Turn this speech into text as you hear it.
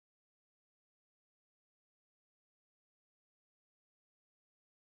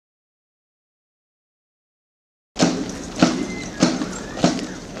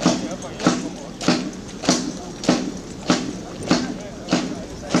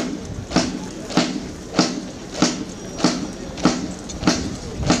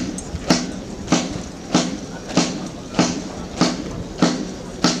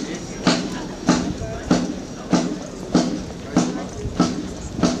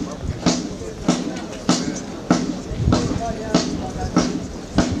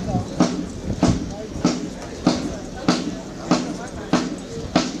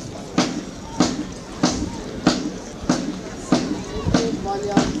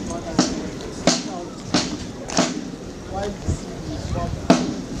Distinguished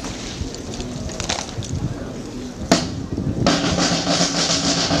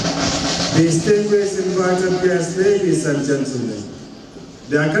invited guests, ladies and gentlemen,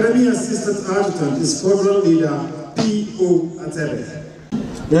 the Academy Assistant Adjutant is Corporal Leader P.O.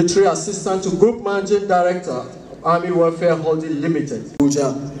 Atebe. Military Assistant to Group Managing Director of Army Welfare Holding Limited,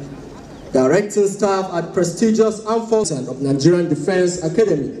 Abuja. Directing staff at prestigious Armed Forces of Nigerian Defense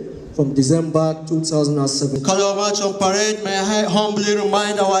Academy from December 2007. Color March on Parade, may I humbly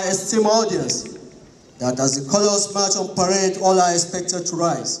remind our esteemed audience that as the colors march on parade, all are expected to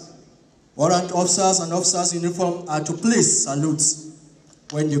rise. Warrant officers and officers in uniform are to please salute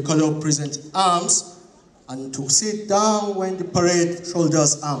when the color present arms and to sit down when the parade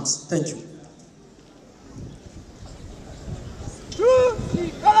shoulders arms. Thank you.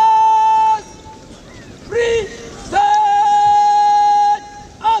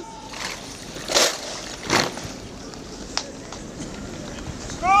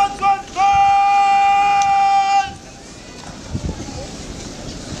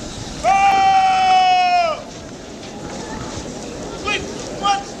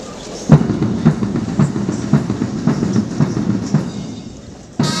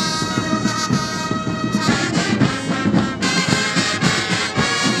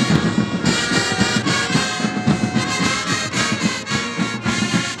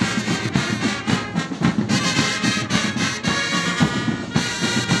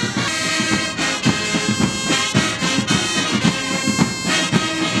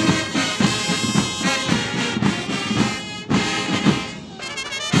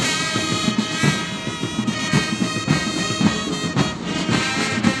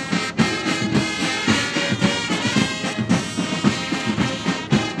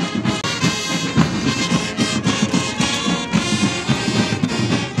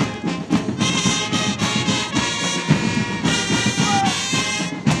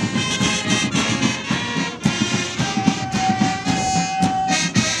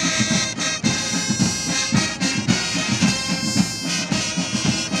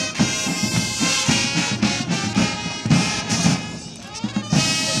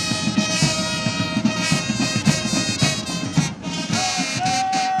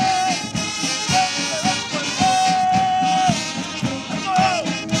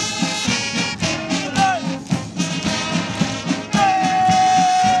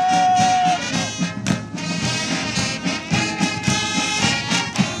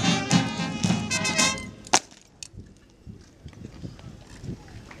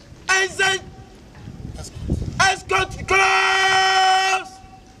 Escort class!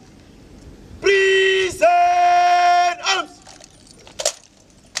 Please and arms!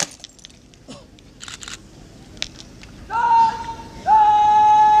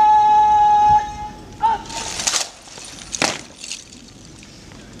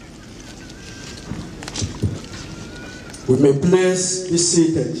 We may please be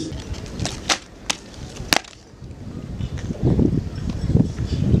seated.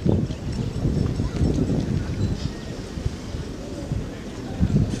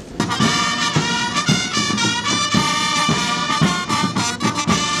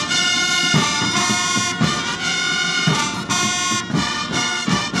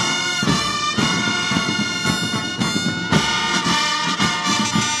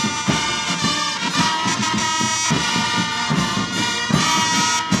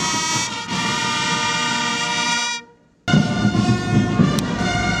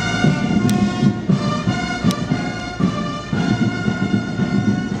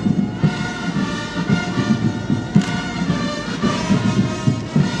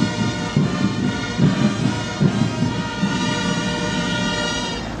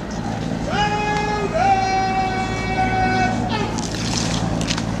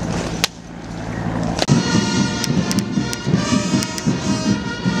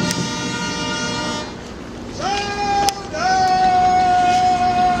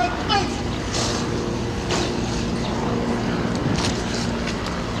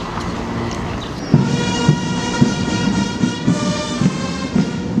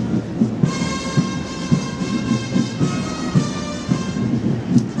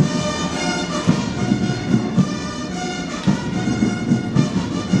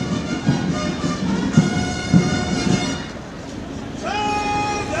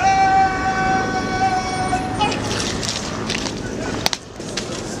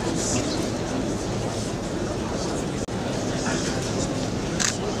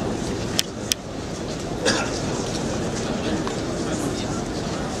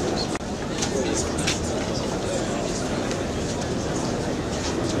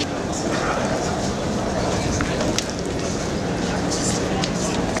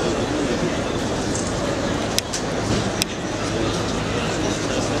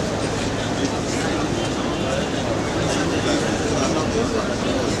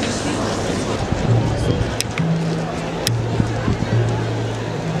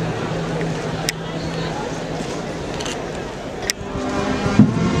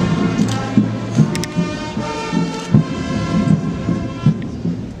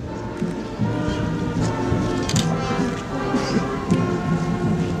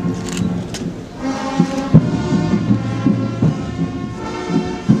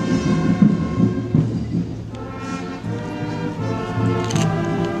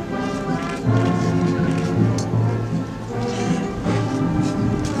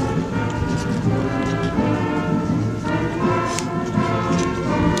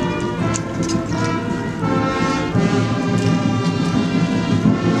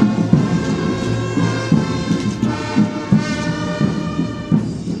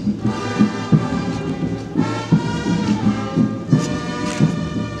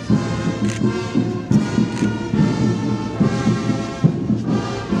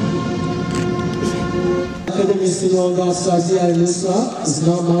 Academy Senior Officer Zia Musa is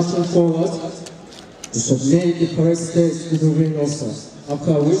now marching forward to submit the parade stage to the ring officer,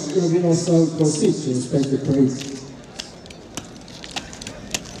 after which the ring officer will proceed to inspect the parade.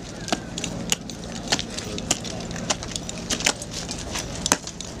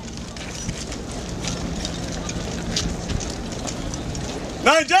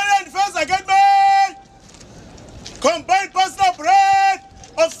 Nigerian Defense Academy! Combined personal parade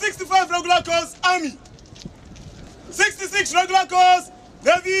of 65 regular corps Army, 66 regular corps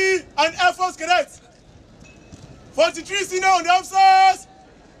Navy and Air Force cadets, 43 senior officers,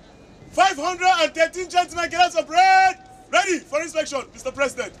 513 gentlemen cadets of parade, ready for inspection, Mr.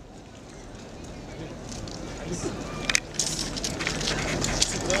 President.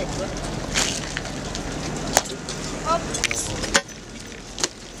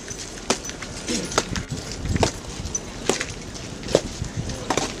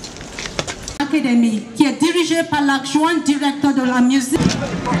 Académie, qui est dirigée par l'adjoint directeur de la musique.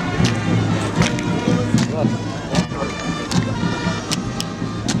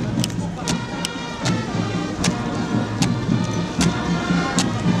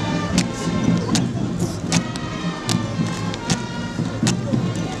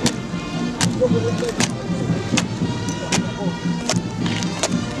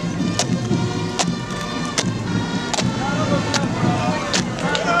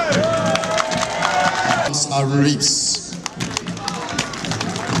 Are reefs.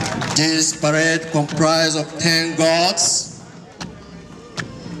 This parade comprises of 10 guards,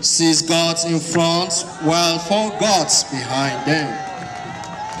 6 guards in front, while 4 guards behind them.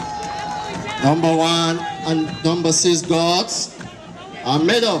 Number 1 and number 6 guards are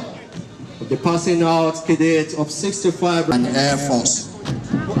made up of the passing out cadets of 65 and Air Force.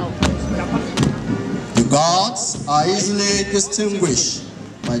 The guards are easily distinguished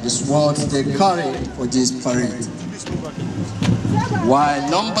by the swords they carry for this parade. While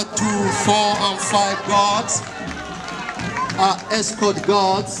number 2, 4, and 5 guards are escort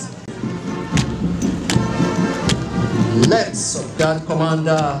guards. Left of Guard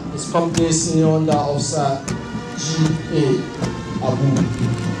Commander is Company Senior Under Officer G.A. Abu.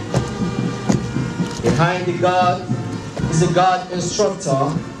 Behind the guard is the guard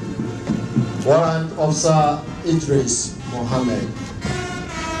instructor, Warrant Officer Idris Mohammed.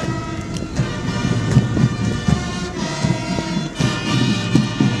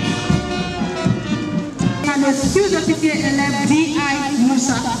 Le sous-officier élève D.I.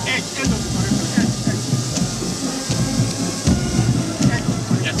 Moussa.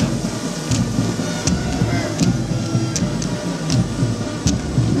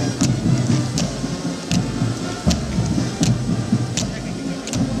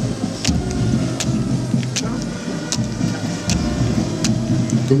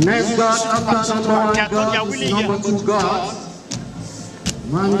 The next guard after number 1 guard is number 2 guard,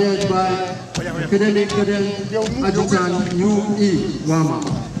 mandated by Academic Cadet Adjutant U.E. Wama.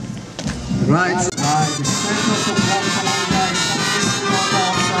 Right by the Central Support Commander is Commander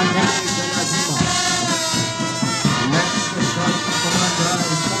Officer Henry Benazima. Next Guard Commander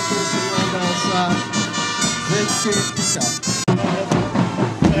is Commander Officer Z.K. Peter.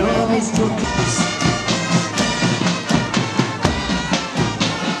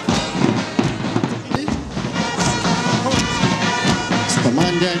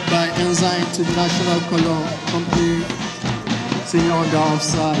 Commanded by Ensign to the National Color Company Senior Under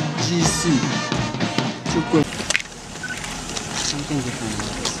Officer GC.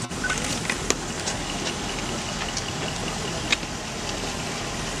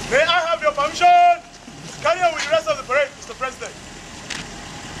 May I have your permission to carry on with the rest of the parade, Mr. President?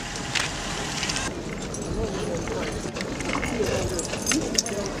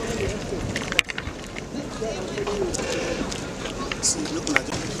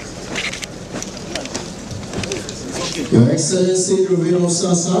 Your Excellency Ruvino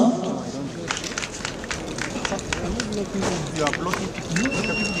Sasa. You are blocking.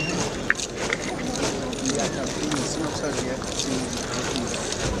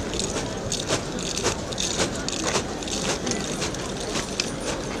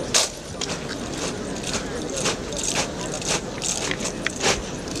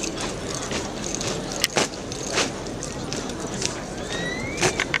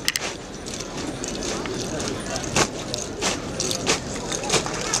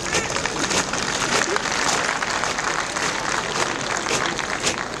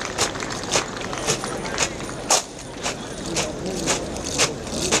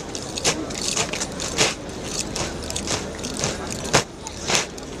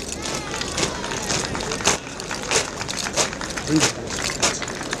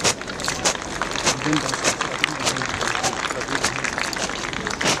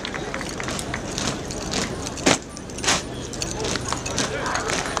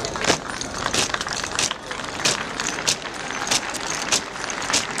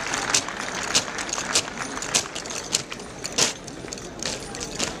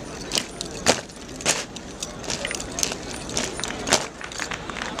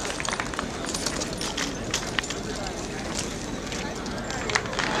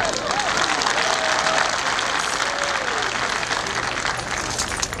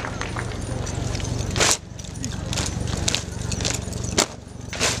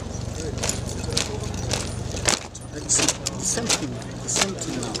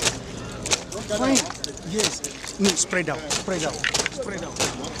 now. Fine. Yes. No, spread out. Spread out. Spread out.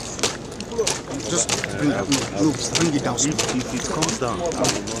 Just bring out. No, bring it down. If it comes down, I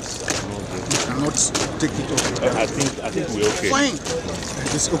will not. You cannot take it off. I think we're okay. Fine.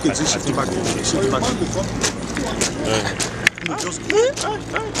 It's okay. Just shift it back. Shift it back. No, just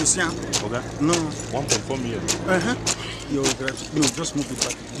you see, Okay. no. 1.4 million. No, just move it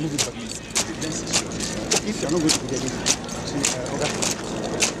back. Move it back. If you're not going to get it,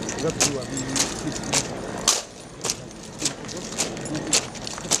 you have to do a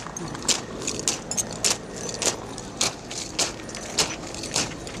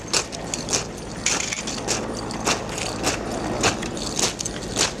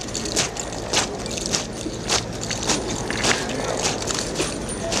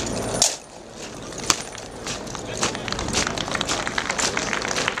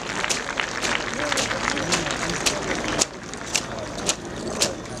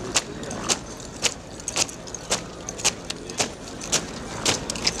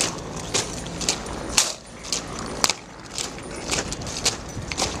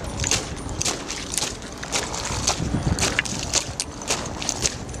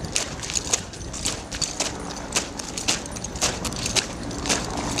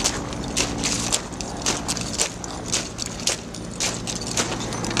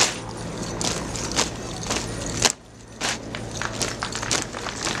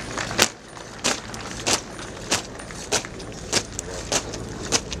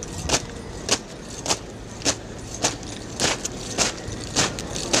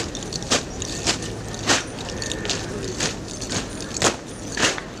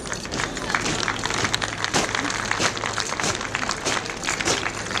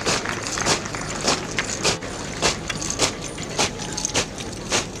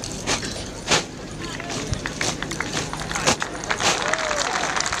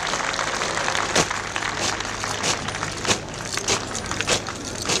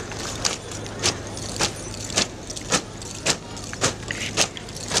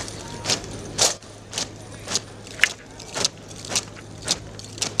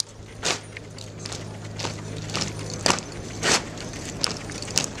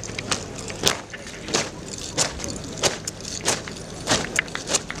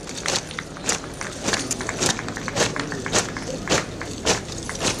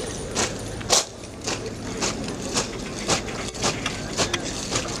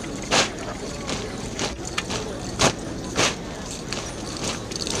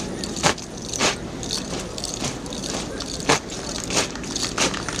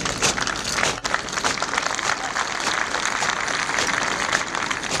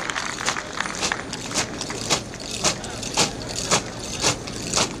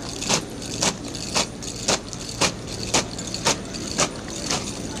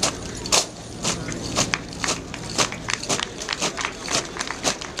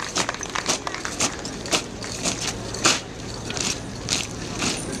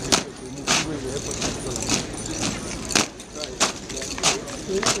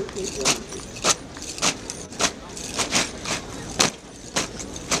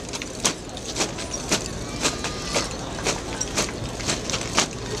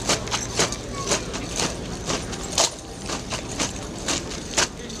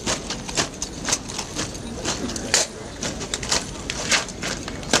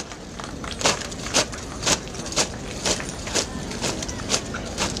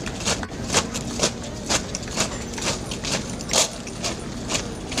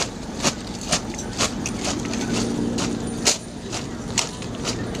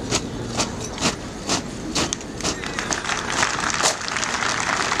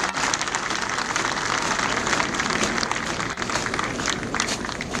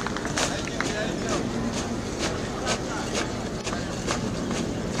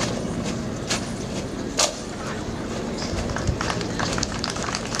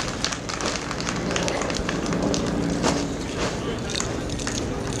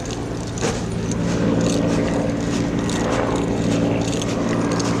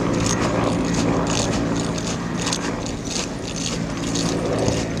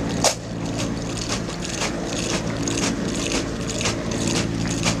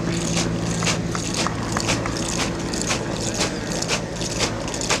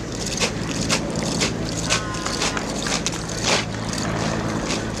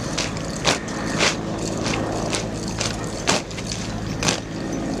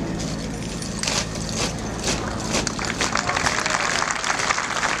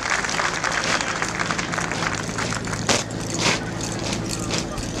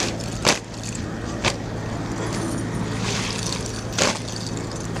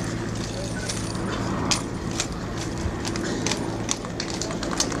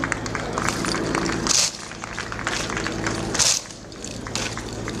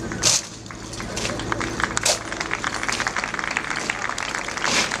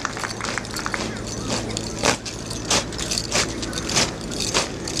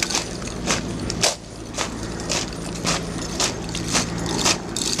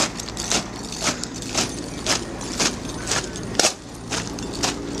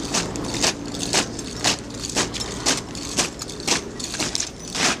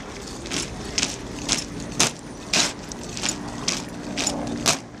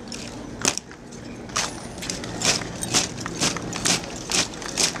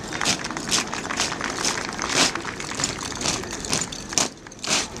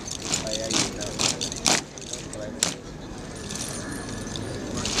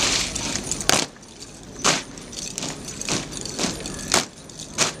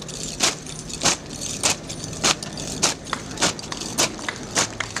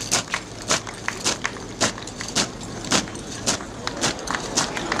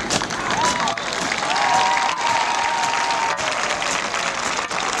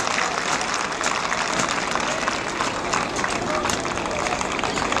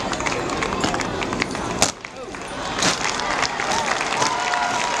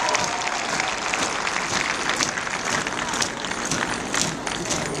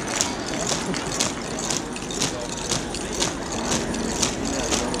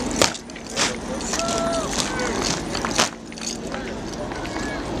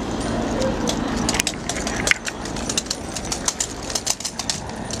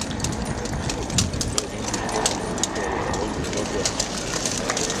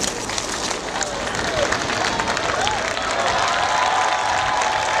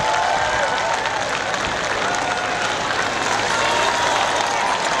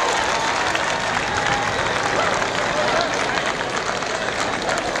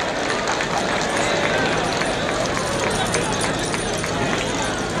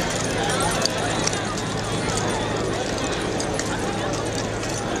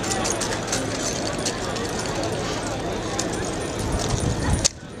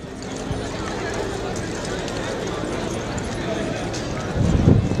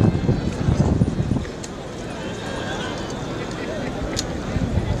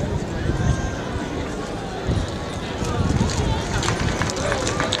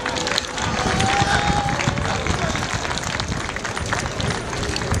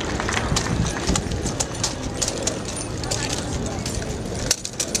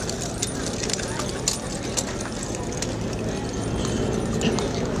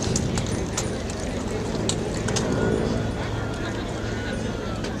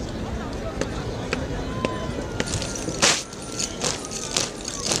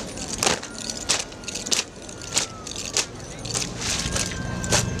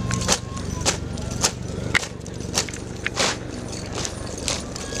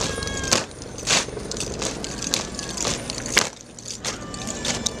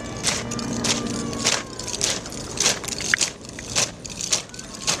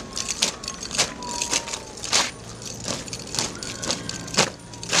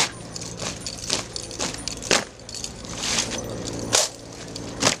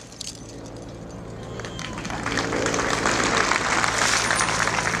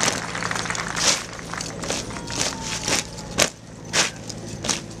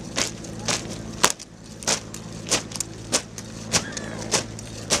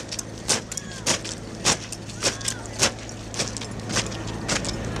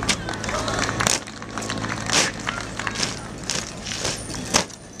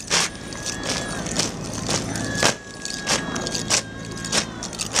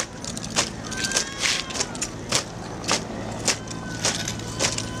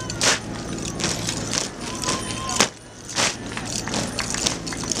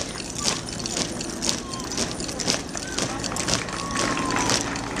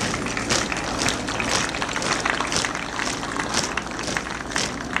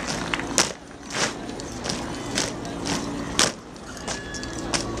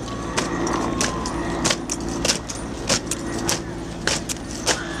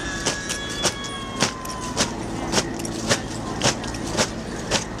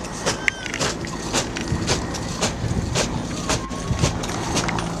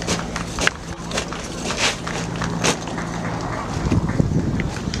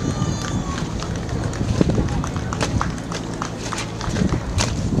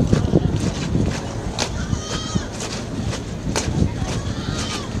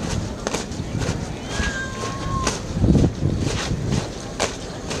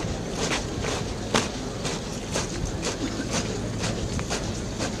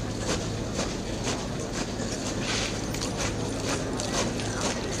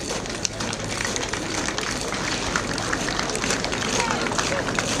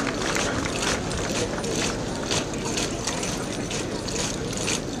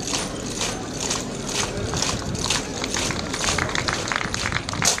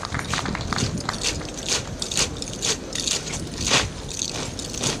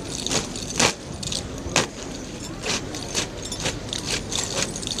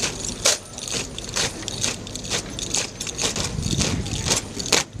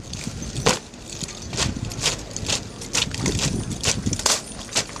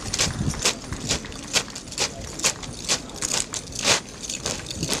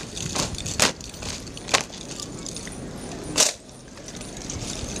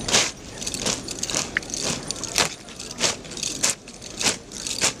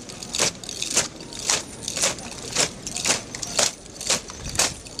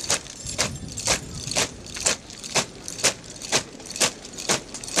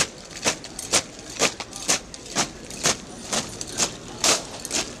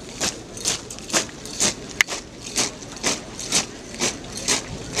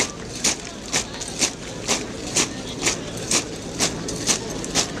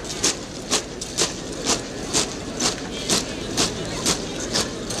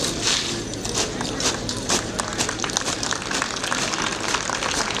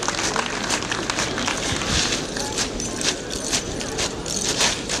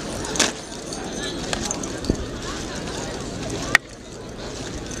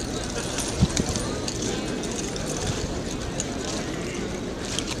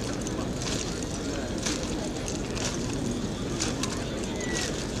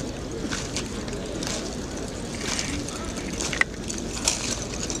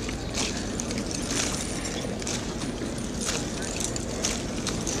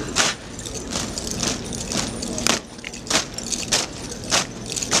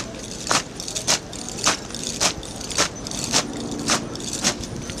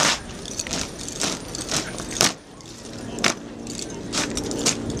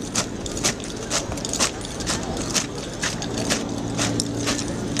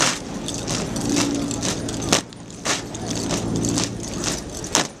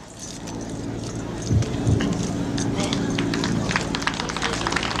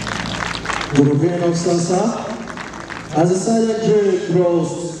European officers, as the silent drill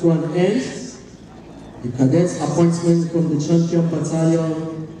draws to an end, the cadets' appointment from the champion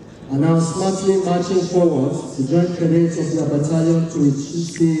battalion are now smartly marching forward to join cadets of their battalion to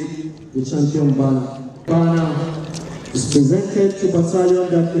receive the champion banner. Banner is presented to battalion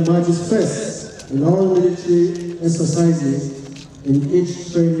that emerges first in all military exercises in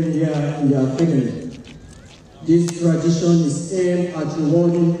each training year in the academy. This tradition is aimed at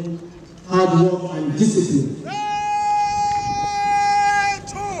rewarding hard work and discipline.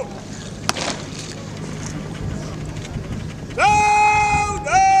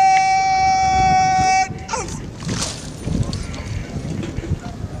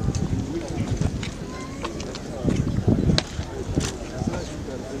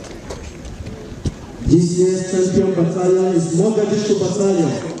 This year's champion battalion is Mogadishu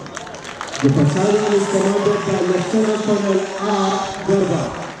Battalion. The battalion is commanded by Lieutenant Colonel R. Garba.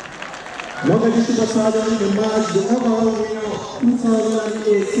 Mogadishu Battalion emerged the overall winner of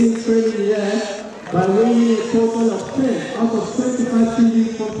 2018 training year by winning a total of 10 out of 25 field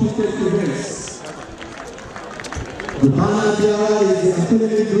completed events. The banner bearer is the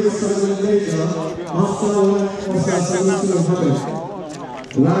Academy Drill Sergeant Major, Master 1 Officer Sanusi Mohammed.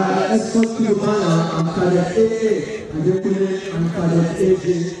 While escort to the banner and Cadet AA and Deputy and Cadet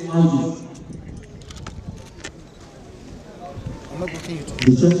AJ Audi.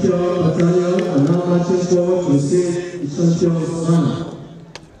 The champion battalion are now marching forward to receive the champion's banner.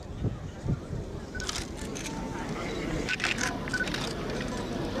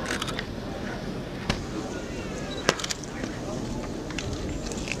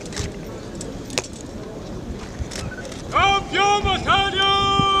 Champion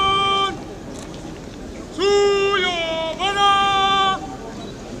battalion, to your banner,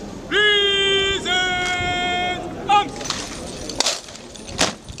 present arms.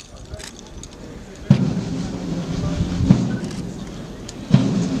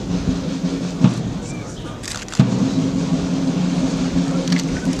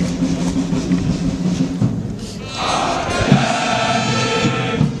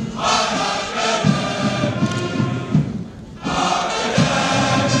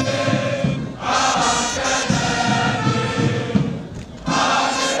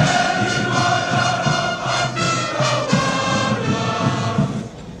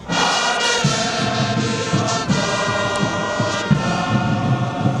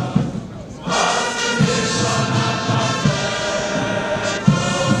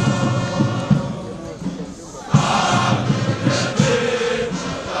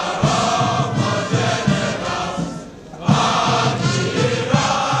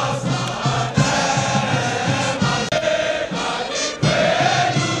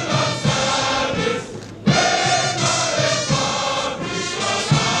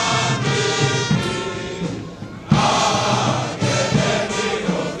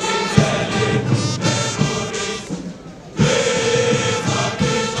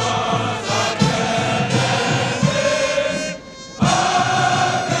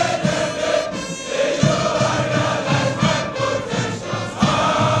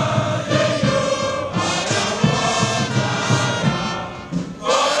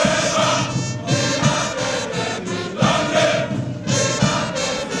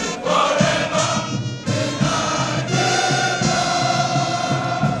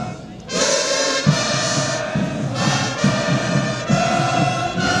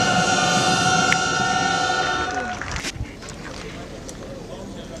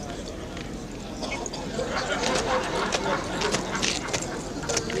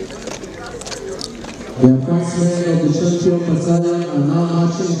 The appointment of the champion battalion are now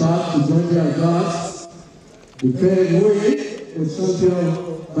marching back to join their guards, preparing way for champion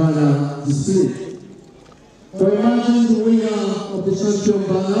banner display. To imagine the winner of the champion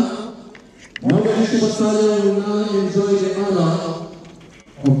banner, Mogadishu Battalion will now enjoy the honor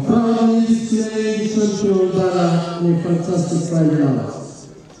of proudly displaying the champion banner in a fantastic Friday night.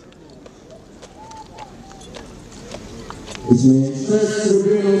 It may interest the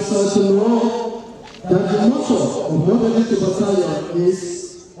European officer to know that the motto of Mogadishu Battalion is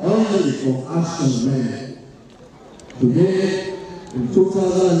only for action men. Today, in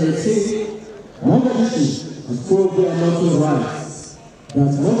 2018, Mogadishu has proved their motto right.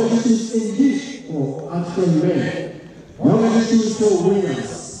 That Mogadishu is indeed for action men. Mogadishu is for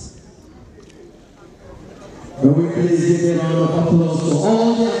winners. Can we please give a round of applause to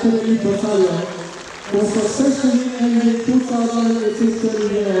all the Academy Battalion for successfully ending 2018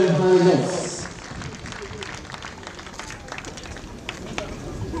 training year on high notes.